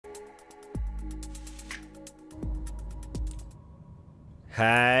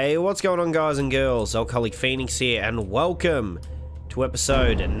Hey, what's going on, guys and girls? Alcoholic Phoenix here, and welcome to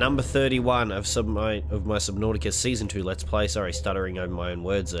episode number 31 of my Subnautica Season 2 Let's Play. Sorry, stuttering over my own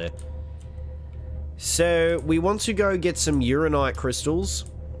words there. So, we want to go get some uranite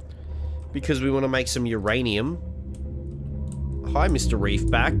crystals, because we want to make some uranium. Hi, Mr.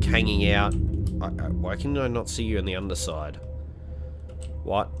 Reefback, hanging out. Why can I not see you on the underside?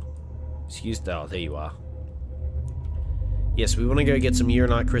 What? Oh, there you are. Yes, we want to go get some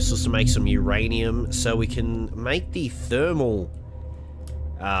uranite crystals to make some uranium so we can make the thermal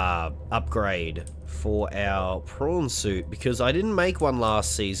upgrade for our prawn suit, because I didn't make one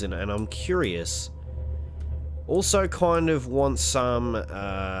last season and I'm curious. Also kind of want some,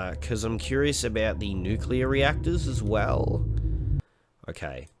 because I'm curious about the nuclear reactors as well.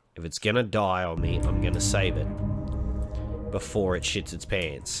 Okay, if it's gonna die on me, I'm gonna save it before it shits its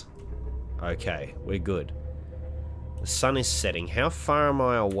pants. Okay, we're good. The sun is setting. How far am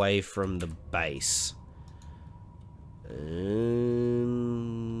I away from the base?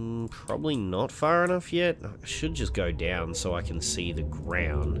 Probably not far enough yet. I should just go down so I can see the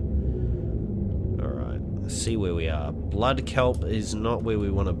ground. Alright, let's see where we are. Blood kelp is not where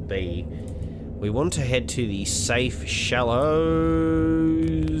we want to be. We want to head to the safe shallows.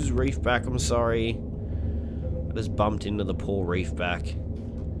 Reefback, I'm sorry. I just bumped into the poor reefback.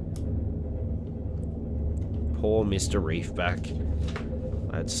 Poor Mr. Reefback.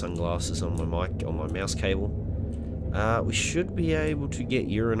 I had sunglasses on my mouse cable. We should be able to get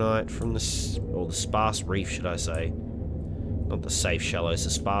uranite from the sparse reef, should I say. Not the safe shallows,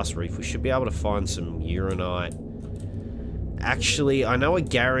 the sparse reef. We should be able to find some uranite. Actually, I know a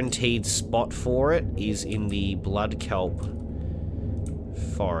guaranteed spot for it is in the blood kelp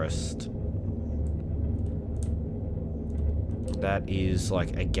forest. That is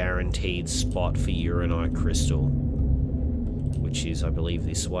like a guaranteed spot for uranite crystal, which is, I believe,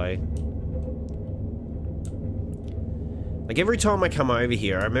 this way. Like every time I come over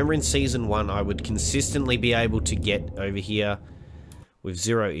here, I remember in Season 1 I would consistently be able to get over here with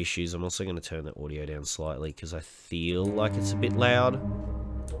zero issues. I'm also going to turn the audio down slightly because I feel like it's a bit loud.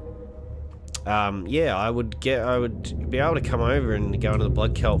 Yeah, I would be able to come over and go into the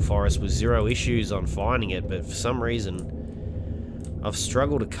blood kelp forest with zero issues on finding it, but for some reason I've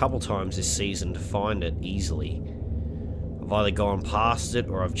struggled a couple times this season to find it easily. I've either gone past it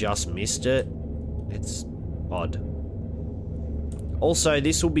or I've just missed it. It's odd. Also,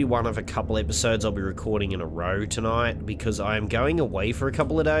 this will be one of a couple episodes I'll be recording in a row tonight because I am going away for a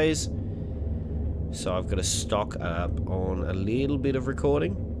couple of days. So I've got to stock up on a little bit of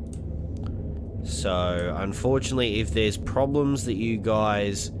recording. So, unfortunately, if there's problems that you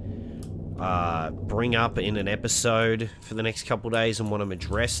guys bring up in an episode for the next couple days and want them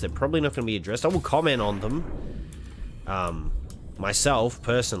addressed, they're probably not going to be addressed. I will comment on them myself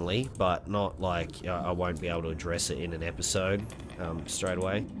personally, but not like I won't be able to address it in an episode straight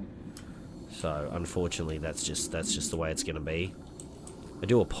away. So unfortunately, that's just the way it's going to be. I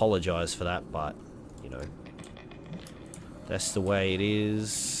do apologize for that, but you know, that's the way it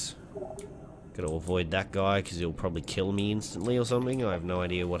is. Got to avoid that guy because he'll probably kill me instantly or something. I have no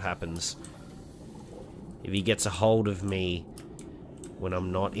idea what happens if he gets a hold of me when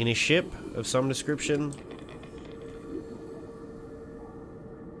I'm not in a ship of some description.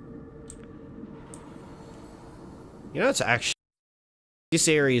 You know, it's actually... This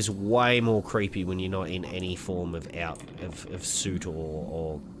area is way more creepy when you're not in any form of suit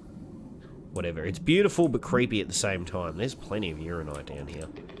or whatever. It's beautiful but creepy at the same time. There's plenty of uranite down here.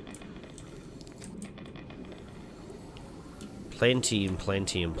 Plenty and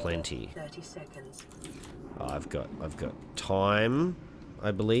plenty and plenty. 30 seconds. Oh, I've got time,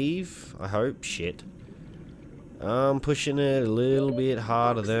 I believe. I hope. Shit. I'm pushing it a little bit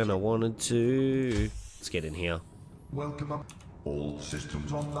harder than I wanted to. Let's get in here. Welcome up. All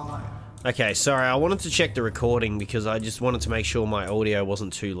systems online. Okay, sorry, I wanted to check the recording because I just wanted to make sure my audio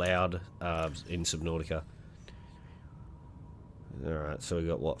wasn't too loud in Subnautica. Alright, so we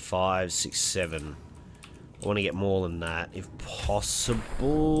got what, 5, 6, 7. I want to get more than that, if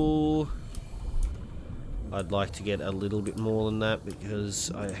possible. I'd like to get a little bit more than that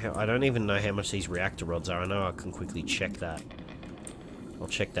because I don't even know how much these reactor rods are. I know I can quickly check that. I'll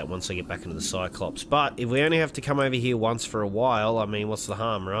check that once I get back into the Cyclops. But if we only have to come over here once for a while, I mean, what's the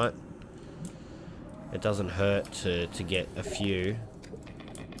harm, right? It doesn't hurt to get a few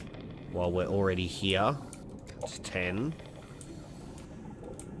while we're already here. It's 10.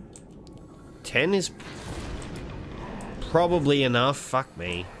 10 is probably enough. Fuck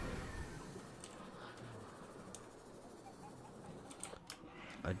me.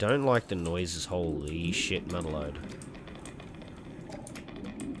 I don't like the noises. Holy shit, motherload.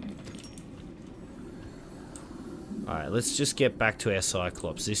 Alright, let's just get back to our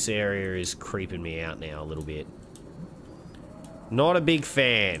Cyclops. This area is creeping me out now a little bit. Not a big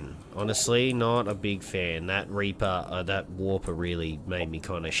fan. Honestly, not a big fan. That Reaper, that Warper really made me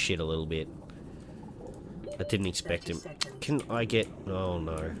kind of shit a little bit. I didn't expect him. Can I get... Oh,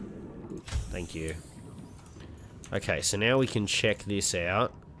 no. Thank you. Okay, so now we can check this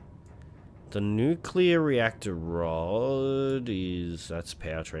out. The nuclear reactor rod is... That's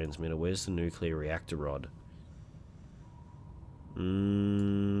power transmitter. Where's the nuclear reactor rod?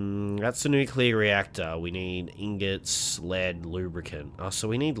 That's the nuclear reactor. We need ingots, lead, lubricant. Oh, so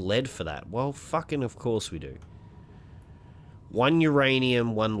we need lead for that. Well, fucking of course we do. 1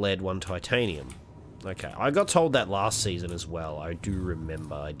 uranium, 1 lead, 1 titanium. Okay, I got told that last season as well. I do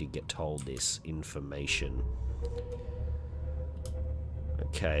remember I did get told this information.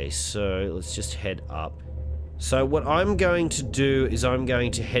 Okay, so let's just head up. So what I'm going to do is I'm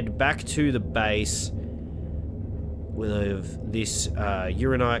going to head back to the base with this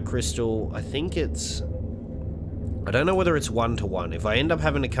uranite crystal. I think it's... I don't know whether it's 1-to-1. If I end up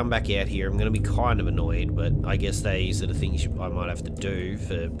having to come back out here, I'm going to be kind of annoyed, but I guess these are the things I might have to do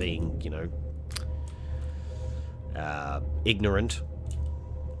for being, you know, ignorant.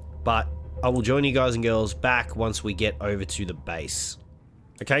 But I will join you guys and girls back once we get over to the base.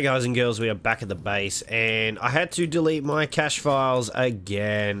 Okay, guys and girls, we are back at the base, and I had to delete my cache files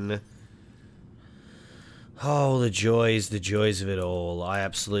again. Oh, the joys of it all. I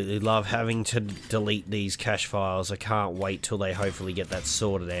absolutely love having to delete these cache files. I can't wait till they hopefully get that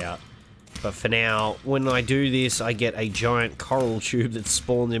sorted out. But for now, when I do this, I get a giant coral tube that's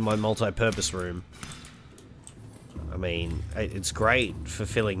spawned in my multi-purpose room. I mean, it's great for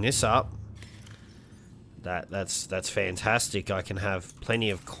filling this up. That's fantastic. I can have plenty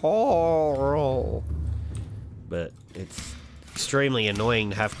of coral. But it's extremely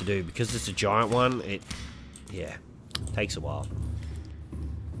annoying to have to do because it's a giant one. Yeah, takes a while.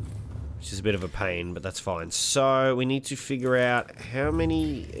 Which is a bit of a pain, but that's fine. So, we need to figure out how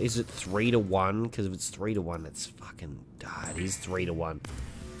many... Is it 3-to-1? Because if it's 3-to-1, it's fucking... it is 3-to-1.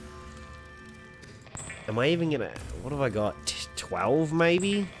 Am I even gonna... What have I got? 12,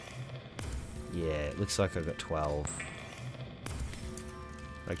 maybe? Yeah, it looks like I've got 12.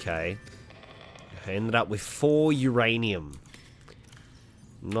 Okay. I ended up with 4 uranium.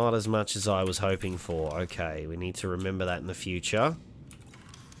 Not as much as I was hoping for. Okay, we need to remember that in the future.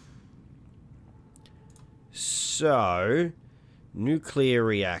 So, nuclear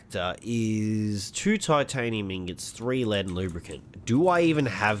reactor is 2 titanium ingots, 3 lead and lubricant. Do I even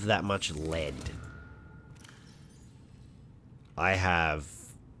have that much lead? I have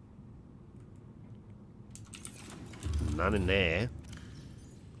none in there.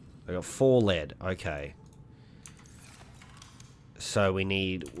 I got 4 lead. Okay. So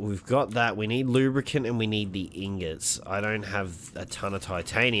we've got that, we need lubricant and we need the ingots. I don't have a ton of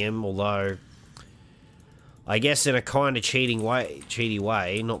titanium, although I guess in a kind of cheaty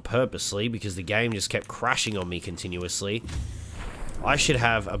way, not purposely, because the game just kept crashing on me continuously. I should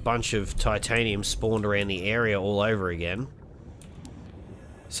have a bunch of titanium spawned around the area all over again.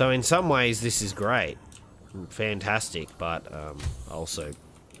 So in some ways this is great. Fantastic, but also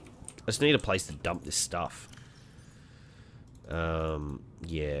I just need a place to dump this stuff.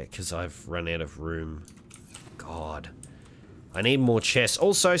 Yeah, because I've run out of room. God. I need more chests.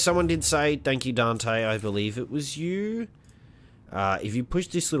 Also, someone did say, thank you, Dante, I believe it was you. If you push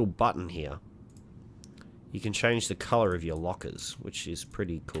this little button here, you can change the color of your lockers, which is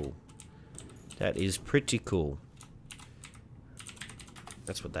pretty cool. That is pretty cool.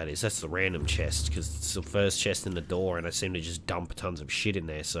 That's what that is. That's the random chest, because it's the first chest in the door, and I seem to just dump tons of shit in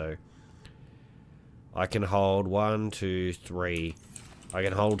there, so... I can hold 1, 2, 3. I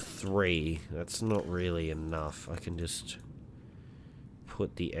can hold 3. That's not really enough. I can just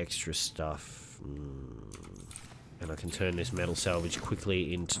put the extra stuff. And I can turn this metal salvage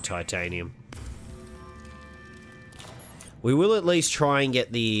quickly into titanium. We will at least try and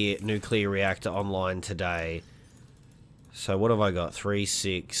get the nuclear reactor online today. So what have I got? 3,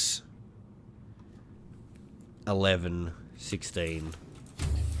 6, 11, 16...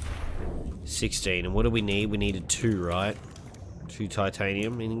 16, and what do we need? We needed 2, right? 2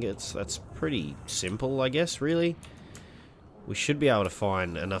 titanium ingots. That's pretty simple, I guess, really. We should be able to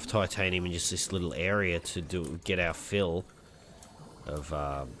find enough titanium in just this little area to get our fill of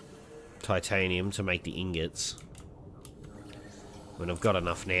titanium to make the ingots. I mean, I've got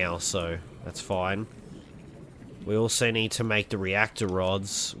enough now, so that's fine. We also need to make the reactor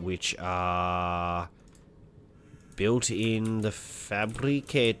rods, which are... built in the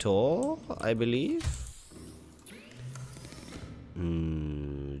fabricator, I believe.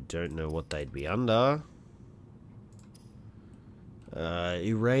 Don't know what they'd be under.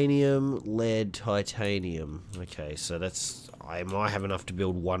 Uranium, lead, titanium. Okay, so that's... I might have enough to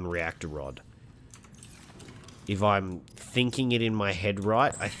build one reactor rod. If I'm thinking it in my head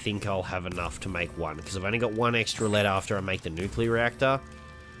right, I think I'll have enough to make one. Because I've only got one extra lead after I make the nuclear reactor.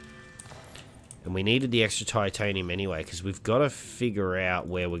 And we needed the extra titanium anyway, because we've got to figure out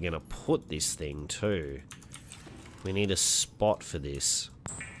where we're going to put this thing too. We need a spot for this.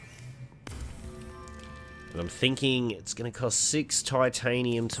 And I'm thinking it's going to cost 6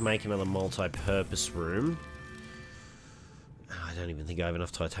 titanium to make another multi-purpose room. I don't even think I have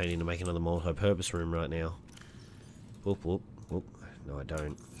enough titanium to make another multi-purpose room right now. Whoop, whoop, whoop. No, I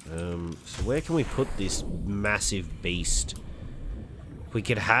don't. So where can we put this massive beast? We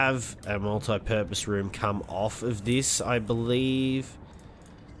could have a multi-purpose room come off of this, I believe.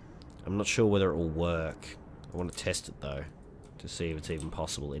 I'm not sure whether it will work. I want to test it, though, to see if it's even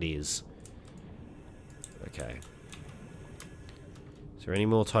possible. It is. Okay. Is there any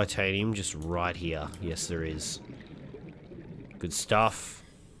more titanium? Just right here. Yes, there is. Good stuff.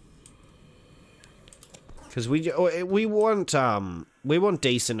 Because we want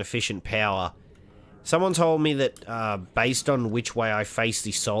decent, efficient power. Someone told me that based on which way I face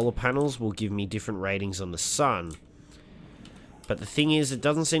the solar panels will give me different ratings on the sun. But the thing is, it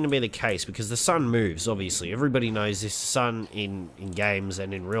doesn't seem to be the case, because the sun moves, obviously. Everybody knows this sun in games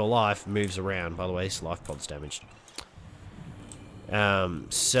and in real life moves around. By the way, this life pod's damaged.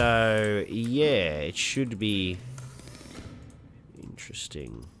 So, yeah, it should be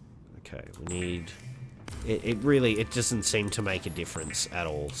interesting. Okay, we need... It doesn't seem to make a difference at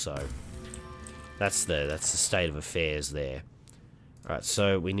all, so... That's the state of affairs there. Alright,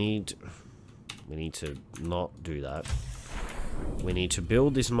 so we need to not do that. We need to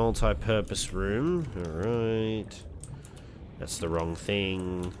build this multi-purpose room. Alright. That's the wrong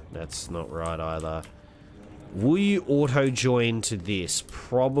thing. That's not right either. Will you auto-join to this?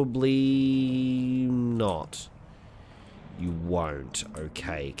 Probably not. You won't.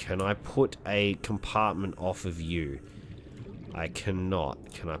 Okay. Can I put a compartment off of you? I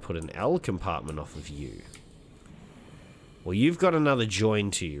cannot. Can I put an L compartment off of you? Well, you've got another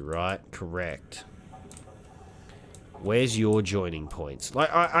join to you, right? Correct. Where's your joining points? Like,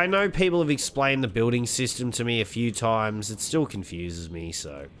 I know people have explained the building system to me a few times. It still confuses me,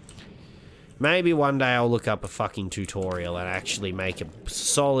 so... Maybe one day I'll look up a fucking tutorial and actually make a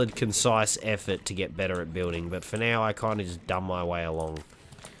solid, concise effort to get better at building. But for now, I kind of just dumb my way along.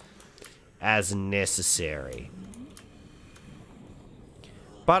 As necessary.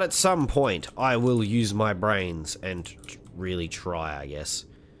 But at some point, I will use my brains and really try, I guess.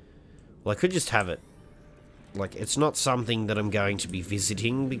 Well, I could just have it. Like, it's not something that I'm going to be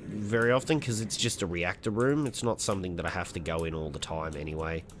visiting very often, because it's just a reactor room. It's not something that I have to go in all the time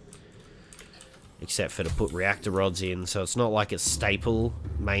anyway. Except for to put reactor rods in, so it's not like a staple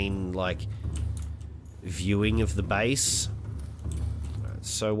main, like, viewing of the base.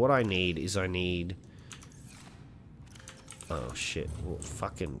 So what I need is oh shit, well,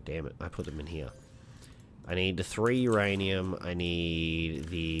 fucking damn it, I put them in here. I need the 3 uranium, I need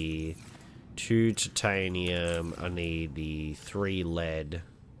the 2 titanium, I need the 3 lead.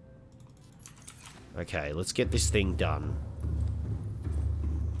 Okay, let's get this thing done.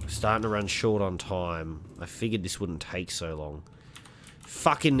 Starting to run short on time. I figured this wouldn't take so long.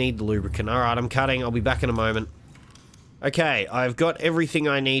 Fucking need the lubricant. Alright, I'm cutting. I'll be back in a moment. Okay, I've got everything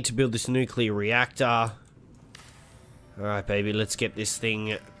I need to build this nuclear reactor. Alright, baby, let's get this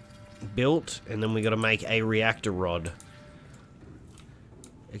thing built. And then we gotta make a reactor rod.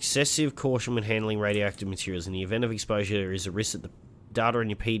 Excessive caution when handling radioactive materials. In the event of exposure, there is a risk that the data in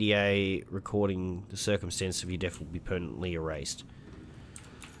your PDA recording the circumstance of your death will be permanently erased.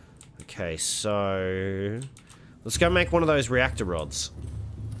 Okay, so let's go make one of those reactor rods.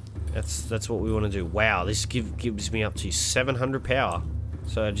 That's what we want to do. Wow, this gives me up to 700 power.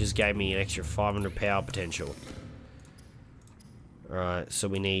 So it just gave me an extra 500 power potential. Alright, so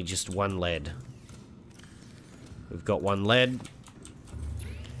we need just 1 lead. We've got 1 lead.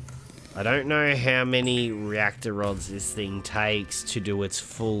 I don't know how many reactor rods this thing takes to do its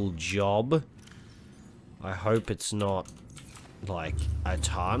full job. I hope it's not like a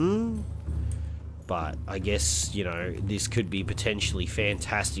ton, but I guess, you know, this could be potentially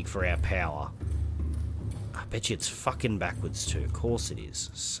fantastic for our power. I bet you it's fucking backwards too. Of course it is.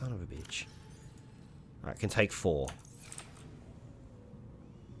 Son of a bitch. Alright, can take 4.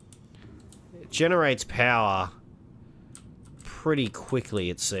 It generates power pretty quickly,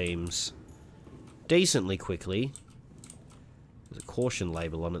 it seems. Decently quickly. There's a caution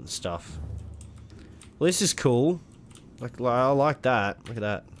label on it and stuff. Well, this is cool. Like, I like that. Look at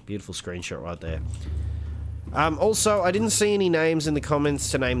that. Beautiful screenshot right there. Also, I didn't see any names in the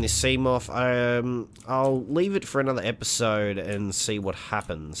comments to name this sea moth. I'll leave it for another episode and see what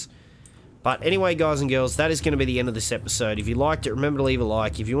happens. But anyway, guys and girls, that is going to be the end of this episode. If you liked it, remember to leave a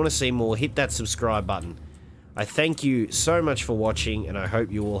like. If you want to see more, hit that subscribe button. I thank you so much for watching, and I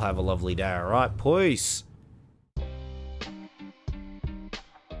hope you all have a lovely day, alright? Peace!